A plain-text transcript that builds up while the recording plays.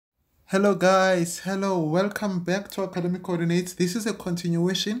Hello guys, hello, welcome back to Academic Coordinates. This is a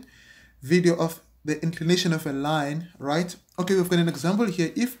continuation video of the inclination of a line, right? Okay, we've got an example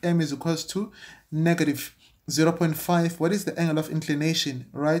here. If m is equals to negative 0.5, what is the angle of inclination,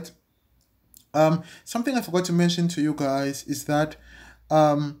 right? Something I forgot to mention to you guys is that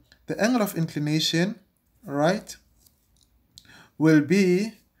the angle of inclination, right, will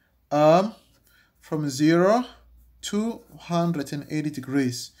be from 0 to 180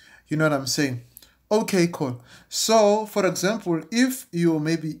 degrees. You know what I'm saying? Okay, cool. So, for example, if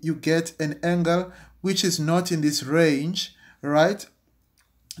you get an angle which is not in this range, right?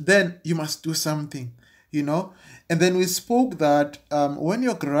 Then you must do something, you know? And then we spoke that when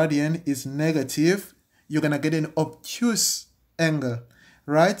your gradient is negative, you're going to get an obtuse angle,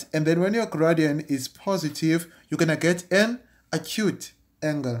 right? And then when your gradient is positive, you're going to get an acute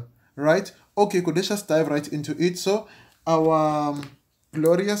angle, right? Okay, cool. Let's just dive right into it. So our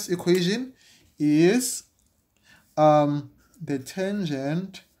glorious equation is the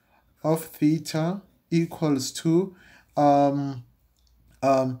tangent of theta equals to the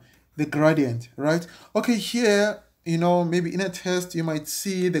gradient, right? Okay, here, maybe in a test you might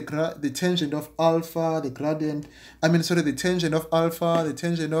see the tangent of alpha, the tangent of alpha, the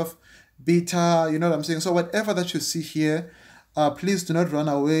tangent of beta, you know what I'm saying? So whatever that you see here, please do not run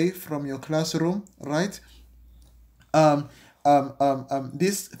away from your classroom, right?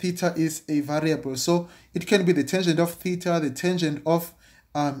 This theta is a variable, so it can be the tangent of theta, the tangent of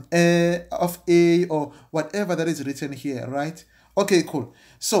A, or whatever that is written here, right? Okay, cool.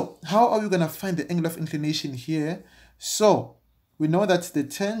 So how are we going to find the angle of inclination here? So we know that the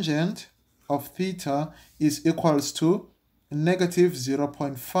tangent of theta is equals to negative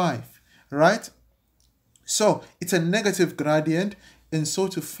 0.5, right? So it's a negative gradient, and so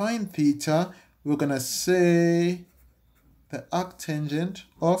to find theta, we're going to say the arctangent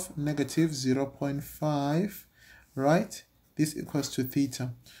of negative 0.5, right? This equals to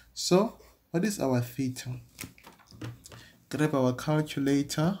theta. So what is our theta? Grab our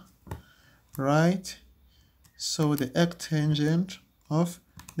calculator, right? So the arctangent of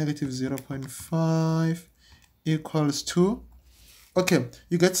negative 0.5 equals to, okay,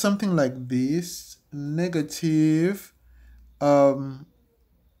 you get something like this, negative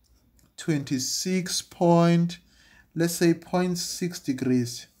 26 point, let's say 0.6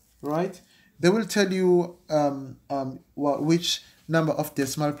 degrees, right? They will tell you which number of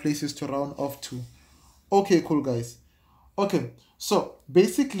decimal places to round off to. Okay, cool, guys. Okay, so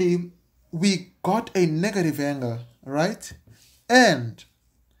basically we got a negative angle, right? And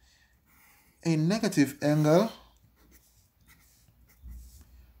a negative angle.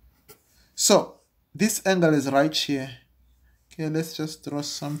 So this angle is right here. Okay, let's just draw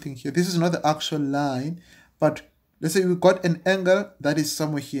something here. This is not the actual line, but let's say we got an angle that is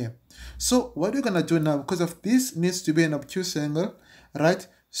somewhere here. So what we're going to do now, because of this needs to be an obtuse angle, right?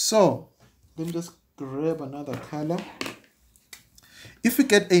 So let me just grab another color. If we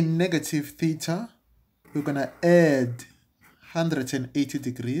get a negative theta, we're going to add 180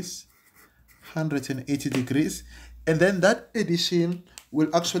 degrees, 180 degrees, and then that addition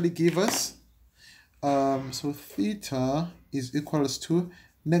will actually give us, so theta is equals to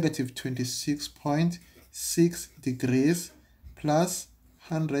negative 26.6 degrees plus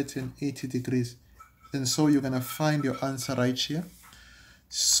 180 degrees. And so you're going to find your answer right here.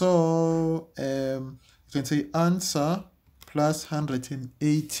 So you can say answer plus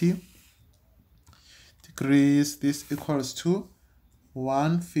 180 degrees, this equals to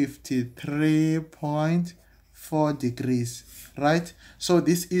 153.4 degrees, right? So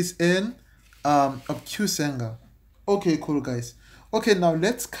this is an obtuse angle. Okay, cool, guys. Okay, now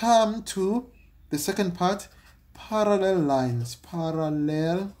let's come to the second part, parallel lines.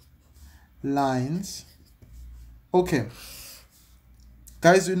 Parallel lines. Okay,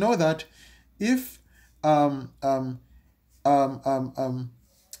 guys, we know that if the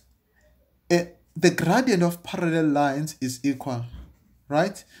gradient of parallel lines is equal,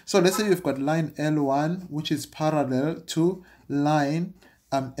 right? So let's say we've got line L1, which is parallel to line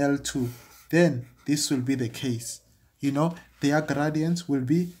L2. Then this will be the case. Their gradients will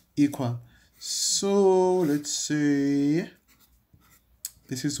be equal. So let's say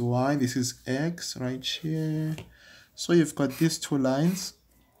this is y, this is x right here. So you've got these two lines,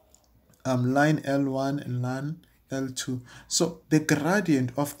 line L1 and line L2. So the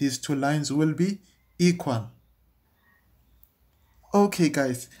gradient of these two lines will be equal. Okay,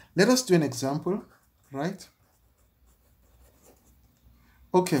 guys, let us do an example, right?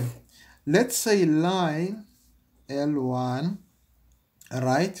 Okay, let's say line L1,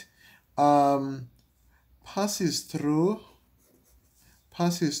 right, passes through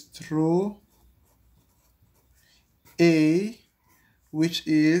passes through A, which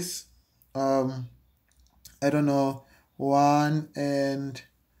is I don't know, 1 and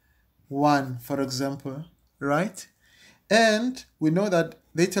 1, for example, right? And we know that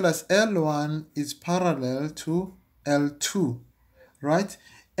they tell us L1 is parallel to L2, right?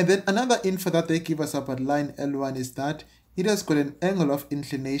 And then another info that they give us about line L1 is that it has got an angle of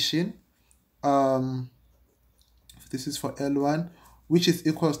inclination. This is for L1, which is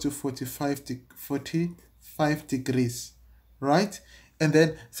equals to 45 degrees, right? And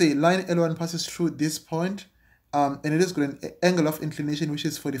then say line L1 passes through this point, and it has got an angle of inclination which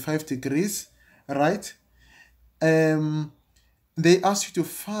is 45 degrees, right? They ask you to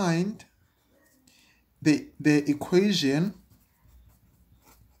find the equation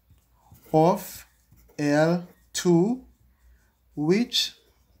of L2 which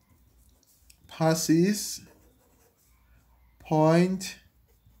passes point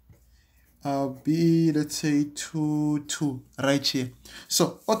B, let's say 2, 2, right here.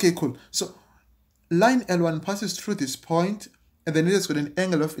 So, okay, cool. So, line L1 passes through this point, and then it has got an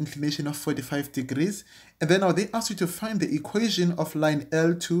angle of inclination of 45 degrees. And then now they ask you to find the equation of line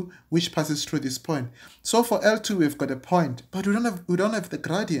L2, which passes through this point. So for L2, we've got a point, but we don't have the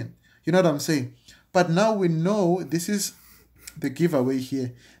gradient. You know what I'm saying? But now we know, this is the giveaway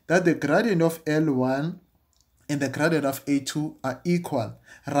here, that the gradient of L1 and the gradient of A2 are equal,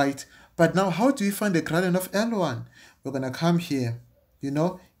 right? But now how do we find the gradient of L1? We're going to come here, you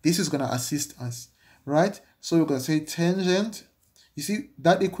know, this is going to assist us, right? So we're going to say tangent. You see,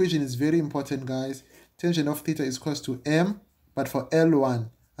 that equation is very important, guys. Tangent of theta is equals to M, but for L1,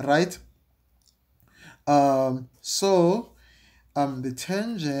 right? The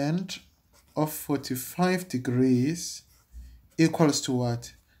tangent of 45 degrees equals to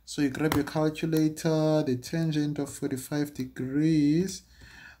what? So you grab your calculator, the tangent of 45 degrees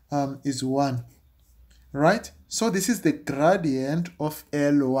is 1, right? So this is the gradient of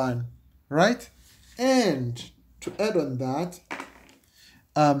L1, right? And to add on that,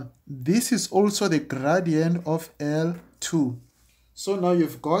 this is also the gradient of L2. So now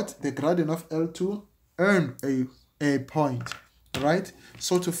you've got the gradient of L2 and a point, right?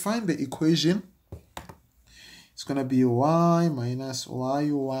 So to find the equation, it's going to be y minus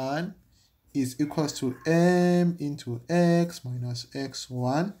y1 is equals to m into x minus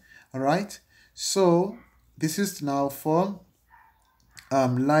x1, all right? So this is now for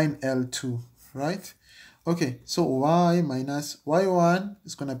line L2, right? Okay, so y minus y1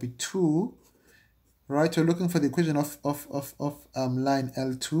 is going to be 2, right? We're looking for the equation of line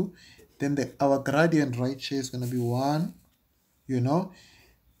L2. Then our gradient right here is going to be 1, you know,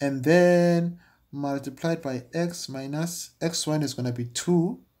 and then multiplied by x minus x1 is going to be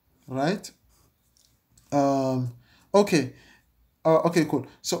 2, right? Okay, cool.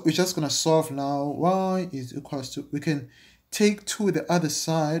 So we're just going to solve now. Y is equals to, we can take 2 the other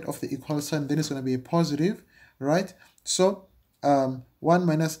side of the equal sign, then it's going to be a positive, right? So 1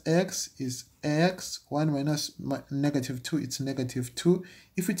 minus x is x, 1 minus negative 2, it's negative 2.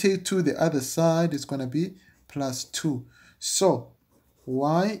 If we take 2 the other side, it's going to be plus 2. So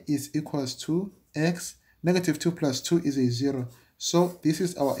y is equals to x, negative 2 plus 2 is a 0. So this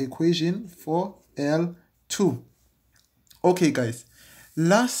is our equation for L2. Okay, guys.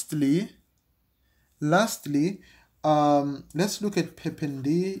 Lastly, let's look at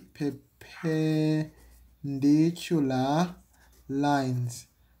perpendicular lines,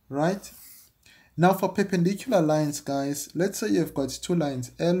 right? Now for perpendicular lines, guys, let's say you've got 2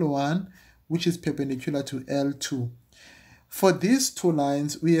 lines, L1, which is perpendicular to L2. For these 2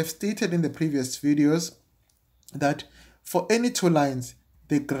 lines, we have stated in the previous videos that for any 2 lines,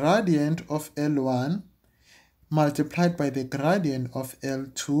 the gradient of L1 multiplied by the gradient of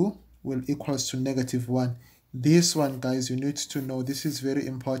L2 will equals to -1. This one, guys, you need to know. This is very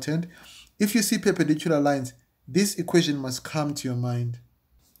important. If you see perpendicular lines, this equation must come to your mind.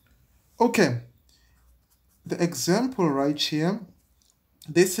 Okay, the example right here,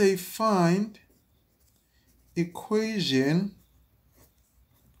 they say find equation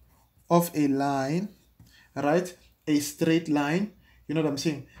of a line, right? A straight line, you know what I'm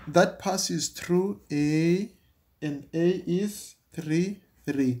saying, that passes through A, and A is 3,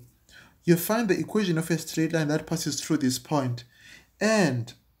 3. You find the equation of a straight line that passes through this point.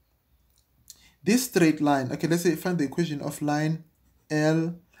 And this straight line, okay, let's say find the equation of line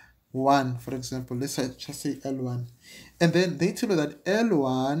L1, for example. Let's just say L1. And then they tell you that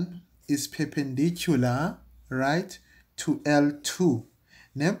L1 is perpendicular, right, to L2.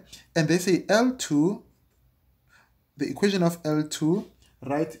 Yeah? And they say L2, the equation of L2,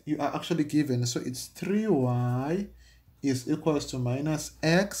 right, you are actually given. So it's 3y is equals to minus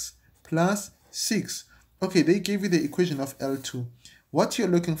x plus 6. Okay, they gave you the equation of L2. What you're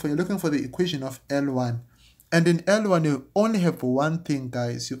looking for the equation of L1. And in L1, you only have one thing,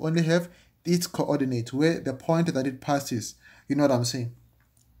 guys. You only have its coordinate, where the point that it passes. You know what I'm saying?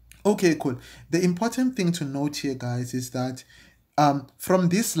 Okay, cool. The important thing to note here, guys, is that from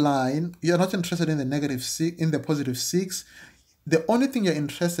this line, you're not interested in the negative 6, in the positive 6. The only thing you're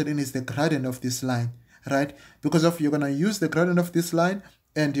interested in is the gradient of this line, right? Because you're going to use the gradient of this line,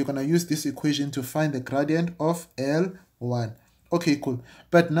 and you're going to use this equation to find the gradient of L1. Okay, cool.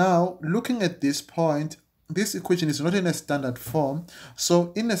 But now, looking at this point, this equation is not in a standard form.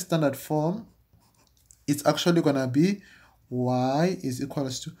 So in a standard form, it's actually going to be y is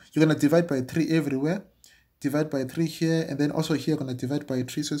equals to, you're going to divide by 3 everywhere, divide by 3 here, and then also here going to divide by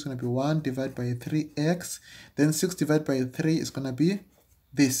 3, so it's going to be 1 divided by 3x, then 6 divided by 3 is going to be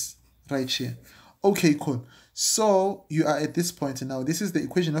this right here. Okay, cool. So you are at this point now. This is the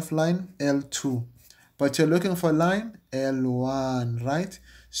equation of line L2, but you're looking for line L1, right?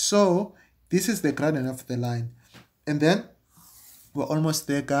 So this is the gradient of the line. And then we're almost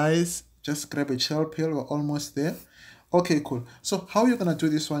there, guys. Just grab a chill pill. We're almost there. Okay, cool. So how you're going to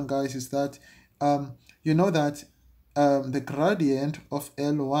do this one, guys, is that you know that the gradient of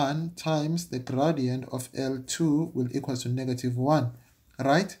L1 times the gradient of L2 will equal to negative 1,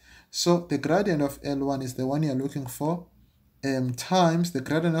 right? So the gradient of L1 is the one you're looking for, times the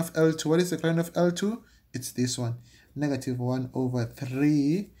gradient of L2. What is the gradient of L2? It's this one. Negative 1 over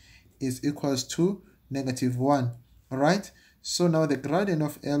 3 is equals to negative 1, all right? So now the gradient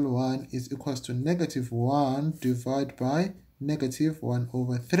of L1 is equals to negative 1 divided by negative 1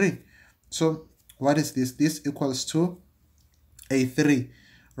 over 3. So what is this? This equals to a 3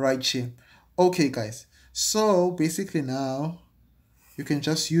 right here. Okay, guys. So basically now you can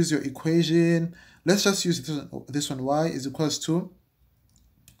just use your equation. Let's just use this one. Y is equals to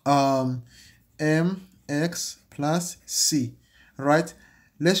mx plus c, right?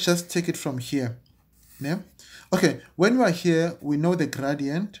 Let's just take it from here. Yeah. Okay, when we are here, we know the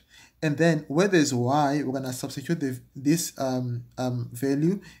gradient, and then where there's y, we're gonna substitute this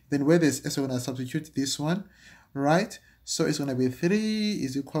value. Then where there's s, we're gonna substitute this one, right? So it's gonna be 3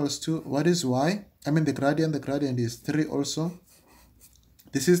 is equals to, what is y? I mean the gradient is 3 also.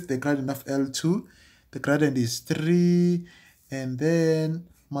 This is the gradient of L2. The gradient is 3, and then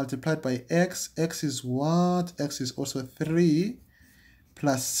multiplied by x. X is what? X is also 3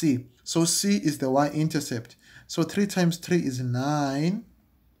 plus c. So c is the y-intercept. So 3 times 3 is 9.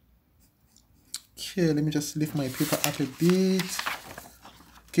 Okay, let me just lift my paper up a bit.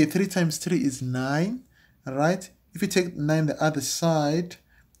 Okay, 3 times 3 is 9. All right. If you take 9 the other side,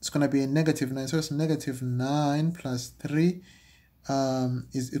 it's going to be a negative 9. So it's negative 9 plus 3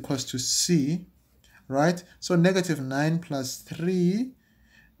 is equals to c. Right. So negative 9 plus 3.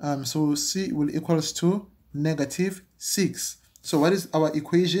 So c will equals to negative 6. So what is our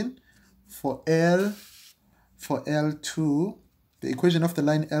equation for L2? The equation of the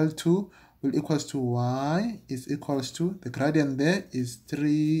line L2 will equals to y is equals to, the gradient there is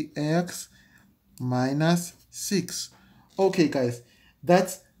 3x minus 6. Okay, guys,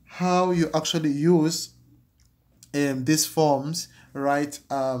 that's how you actually use these forms, right?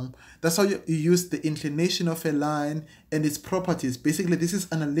 That's how you use the inclination of a line and its properties. Basically, this is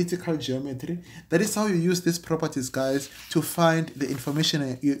analytical geometry. That is how you use these properties, guys, to find the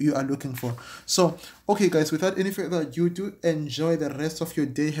information you are looking for. So, okay, guys, without any further ado, do enjoy the rest of your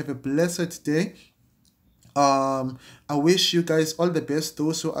day. Have a blessed day. I wish you guys all the best,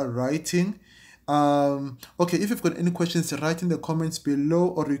 those who are writing. Okay, if you've got any questions, write in the comments below,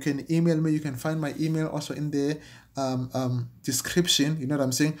 or you can email me. You can find my email also in the description. You know what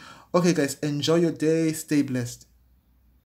I'm saying? Okay, guys, enjoy your day. Stay blessed.